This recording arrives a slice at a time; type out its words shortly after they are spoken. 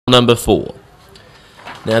number 4.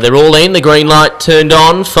 Now they're all in, the green light turned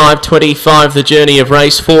on, 5:25 the journey of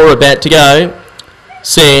race 4 about to go.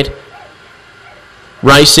 Set,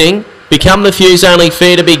 racing. Become the Fuse, only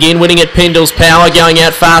fair to begin, winning at Pendle's Power, going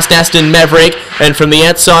out fast Aston Maverick, and from the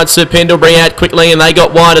outside Sir Pendlebury out quickly, and they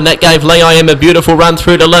got wide, and that gave Lee I Am a beautiful run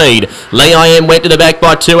through to lead. Lee I Am went to the back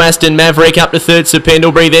by 2, Aston Maverick up to 3rd Sir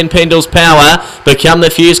Pendlebury, then Pendle's Power. Become the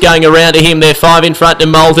Fuse going around to him, they're 5 in front to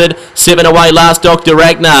Malted, 7 away last Dr.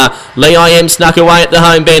 Ragnar. Lee I Am snuck away at the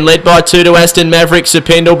home bend, led by 2 to Aston Maverick, Sir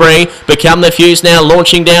Pendlebury. Become the Fuse now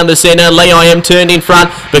launching down the centre, Lee I Am turned in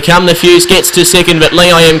front, Become the Fuse gets to 2nd, but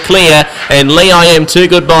Lee I Am clear. And Lee I Am too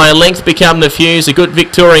good by a length. Become the Fuse, a good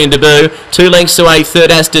Victorian debut. 2 lengths away, 3rd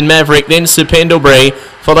Aston Maverick, then Sir Pendlebury,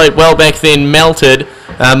 followed well back then Malted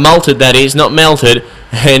that is, not Melted.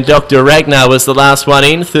 And Dr. Ragnar was the last one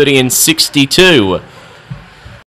in, 30 and 62.